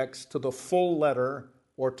context to the full letter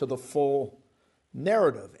or to the full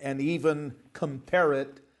narrative, and even compare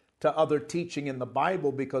it to other teaching in the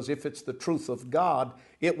Bible, because if it's the truth of God,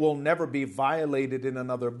 it will never be violated in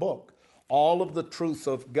another book. All of the truth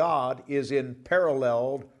of God is in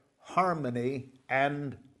paralleled harmony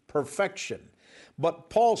and perfection. But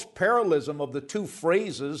Paul's parallelism of the two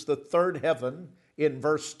phrases, the third heaven in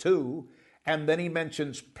verse 2, and then he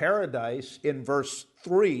mentions paradise in verse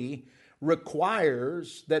 3,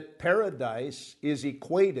 requires that paradise is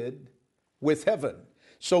equated with heaven.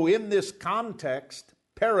 So in this context,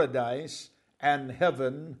 paradise and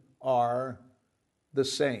heaven are the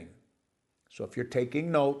same. So if you're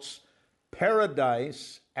taking notes,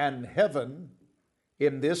 paradise and heaven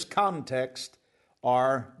in this context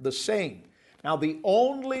are the same. Now, the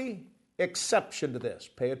only exception to this,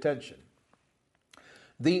 pay attention,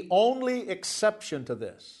 the only exception to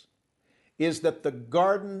this is that the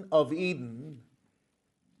Garden of Eden,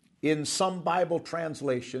 in some Bible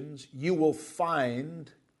translations, you will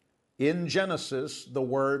find in Genesis the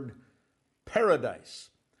word paradise.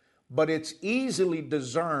 But it's easily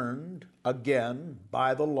discerned, again,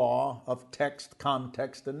 by the law of text,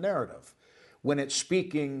 context, and narrative. When it's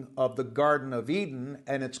speaking of the Garden of Eden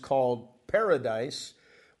and it's called paradise,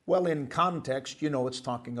 well, in context, you know it's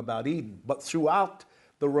talking about Eden. But throughout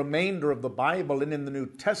the remainder of the Bible and in the New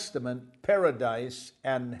Testament, paradise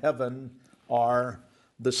and heaven are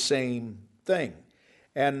the same thing.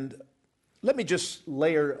 And let me just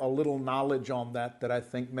layer a little knowledge on that I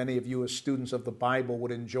think many of you as students of the Bible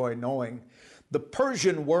would enjoy knowing. The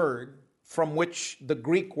Persian word from which the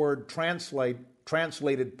Greek word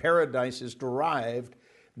translated paradise is derived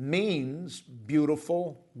means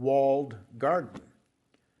beautiful walled garden.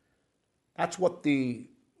 That's what the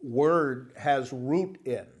word has root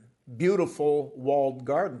in, beautiful walled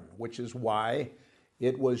garden, which is why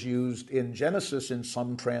it was used in Genesis in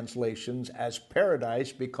some translations as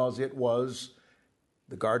paradise, because it was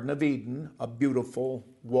the Garden of Eden, a beautiful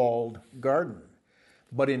walled garden.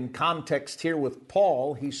 But in context here with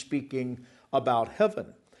Paul, he's speaking about heaven,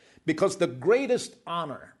 because the greatest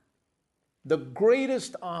honor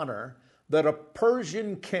that a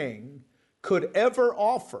Persian king could ever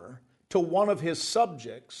offer to one of his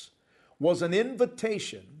subjects was an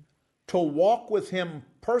invitation to walk with him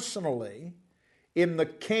personally in the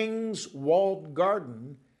king's walled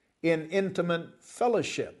garden in intimate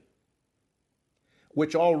fellowship,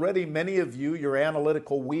 which already many of you, your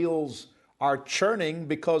analytical wheels are churning,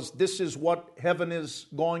 because this is what heaven is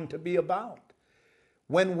going to be about.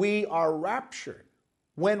 When we are raptured,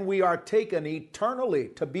 when we are taken eternally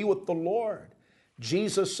to be with the Lord,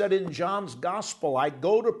 Jesus said in John's gospel, I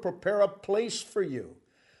go to prepare a place for you.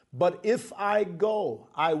 But if I go,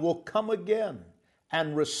 I will come again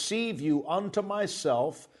and receive you unto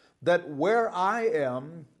myself, that where I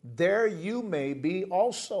am, there you may be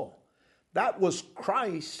also. That was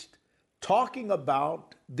Christ talking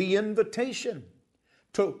about the invitation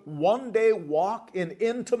to one day walk in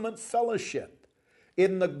intimate fellowship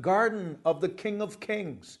in the garden of the King of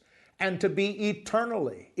Kings, and to be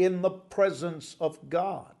eternally in the presence of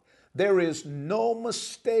God. There is no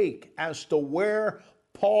mistake as to where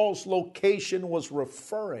Paul's location was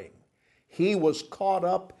referring. He was caught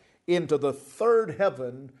up into the third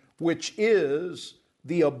heaven, which is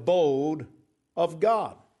the abode of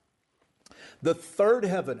God. The third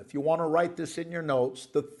heaven, if you want to write this in your notes,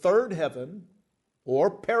 the third heaven, or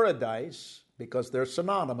paradise, because they're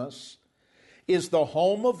synonymous, is the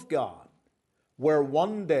home of God, where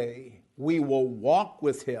one day we will walk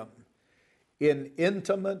with him in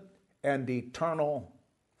intimate and eternal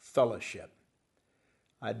fellowship.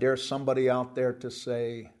 I dare somebody out there to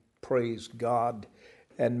say, praise God,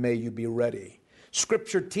 and may you be ready.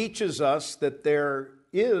 Scripture teaches us that there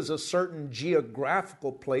is a certain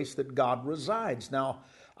geographical place that God resides. Now,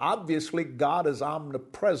 obviously, God is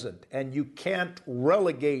omnipresent, and you can't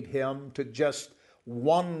relegate him to just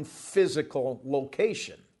one physical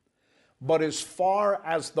location. But as far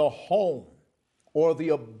as the home or the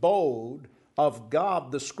abode of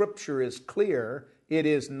God, the Scripture is clear. It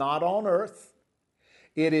is not on earth.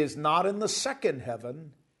 It is not in the second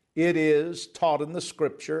heaven. It is taught in the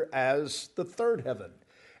Scripture as the third heaven.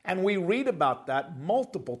 And we read about that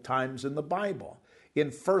multiple times in the Bible.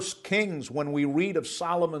 In 1 Kings, when we read of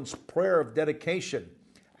Solomon's prayer of dedication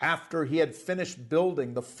after he had finished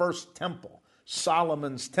building the first temple,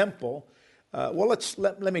 Solomon's temple.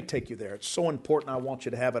 Let me take you there. It's so important. I want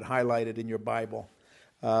you to have it highlighted in your Bible.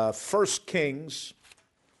 1 Kings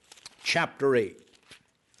chapter 8.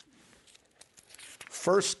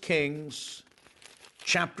 1 Kings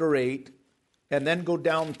chapter 8, and then go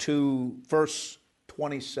down to verse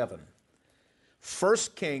 27. 1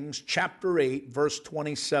 Kings chapter 8, verse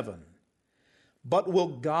 27. But will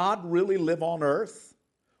God really live on earth?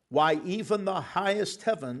 Why, even the highest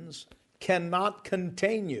heavens cannot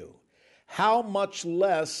contain you. How much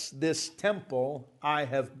less this temple I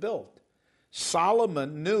have built?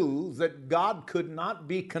 Solomon knew that God could not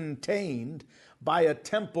be contained by a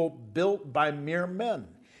temple built by mere men.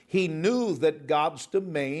 He knew that God's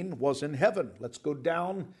domain was in heaven. Let's go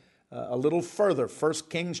down a little further. 1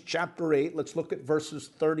 Kings chapter 8, let's look at verses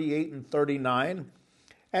 38 and 39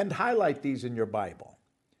 and highlight these in your Bible.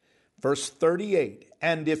 Verse 38,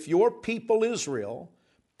 and if your people Israel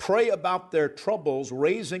pray about their troubles,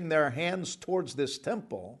 raising their hands towards this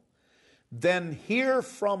temple, then hear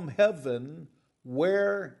from heaven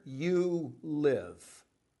where you live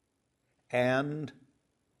and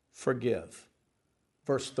forgive.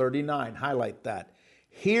 Verse 39, highlight that.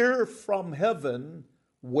 Hear from heaven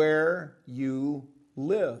where you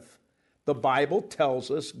live. The Bible tells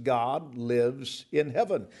us God lives in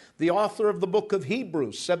heaven. The author of the book of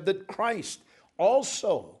Hebrews said that Christ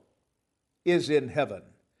also is in heaven,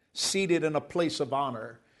 seated in a place of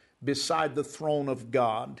honor beside the throne of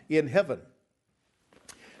God in heaven.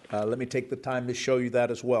 Let me take the time to show you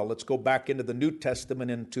that as well. Let's go back into the New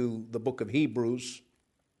Testament, into the book of Hebrews.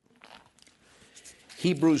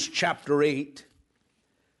 Hebrews chapter 8,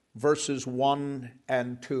 verses 1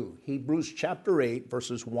 and 2. Hebrews chapter 8,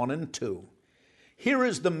 verses 1 and 2. Here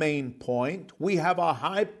is the main point. We have a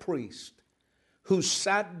high priest who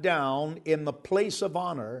sat down in the place of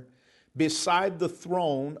honor beside the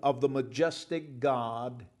throne of the majestic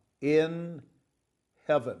God in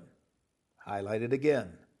heaven. Highlight it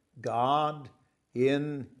again. God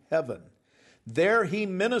in heaven. There he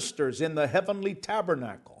ministers in the heavenly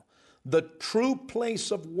tabernacle, the true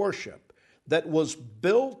place of worship that was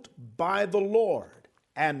built by the Lord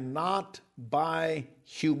and not by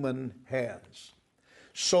human hands.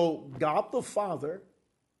 So God the Father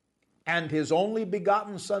and his only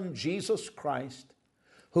begotten Son, Jesus Christ,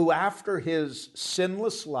 who after his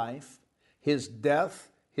sinless life, his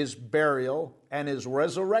death, his burial, and his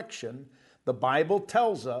resurrection, the Bible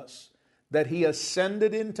tells us that he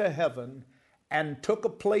ascended into heaven and took a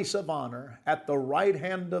place of honor at the right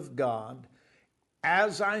hand of God,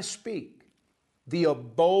 as I speak, the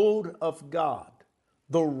abode of God,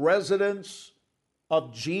 the residence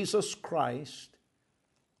of Jesus Christ,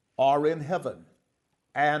 are in heaven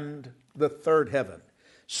and the third heaven.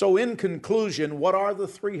 So in conclusion, what are the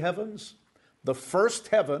three heavens? The first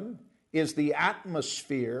heaven is the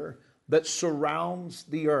atmosphere that surrounds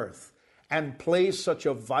the earth and plays such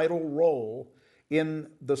a vital role in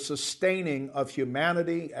the sustaining of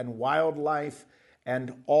humanity and wildlife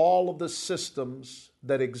and all of the systems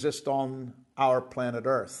that exist on our planet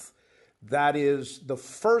Earth. That is the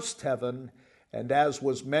first heaven, and as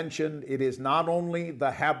was mentioned, it is not only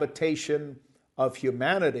the habitation of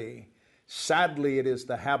humanity, sadly it is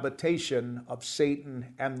the habitation of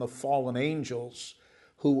Satan and the fallen angels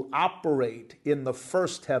who operate in the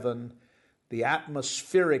first heaven, the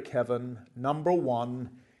atmospheric heaven, number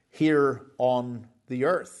one, here on the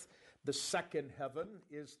earth. The second heaven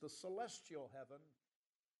is the celestial heaven.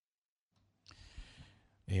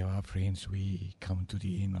 There are friends, we come to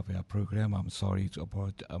the end of our program. I'm sorry to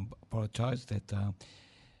apologize that the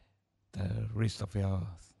rest of our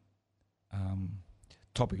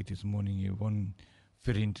topic this morning, you won't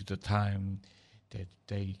fit into the time that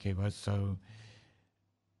they gave us. So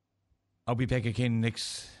I'll be back again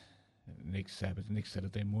next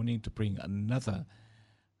Saturday morning to bring another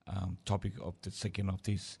topic of the second of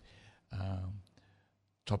this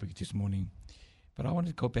topic this morning. But I want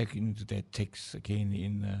to go back into that text again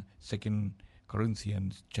in 2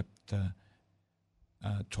 Corinthians chapter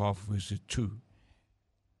 12 verse 2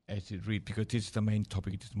 as it reads, because this is the main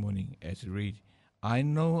topic this morning. As it reads, I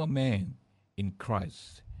know a man in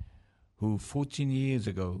Christ who 14 years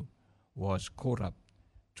ago was caught up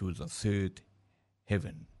to the third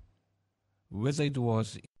heaven. Whether it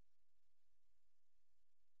was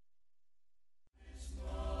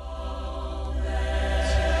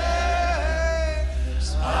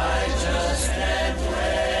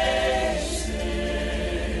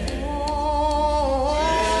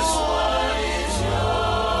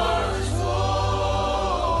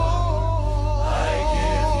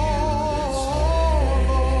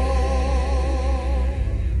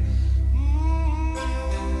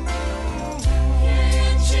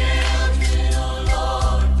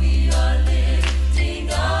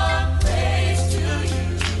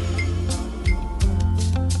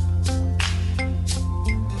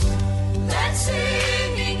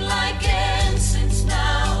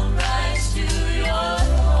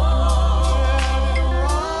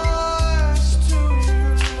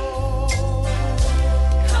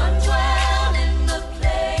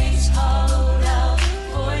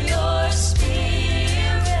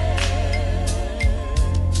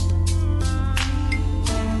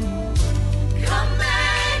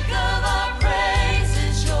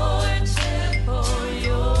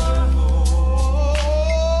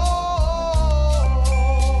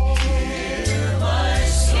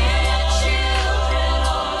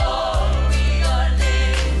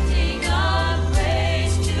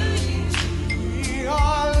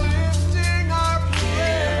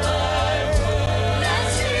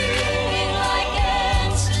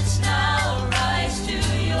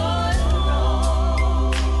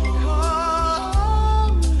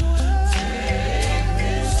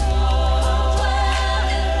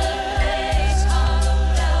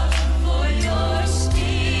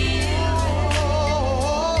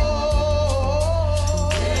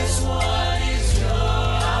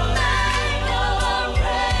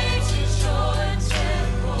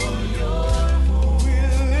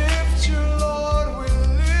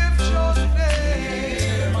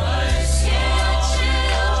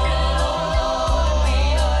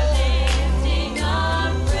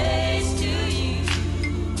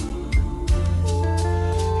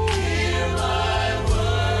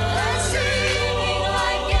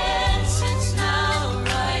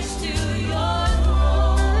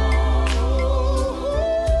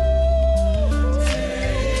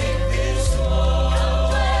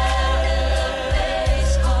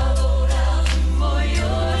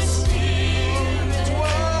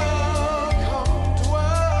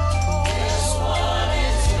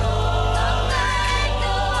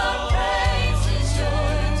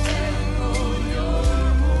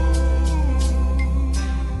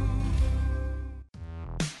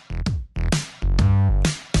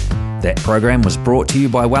That program was brought to you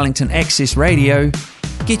by Wellington Access Radio.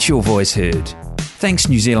 Get your voice heard. Thanks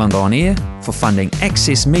New Zealand On Air for funding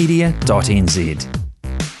accessmedia.nz.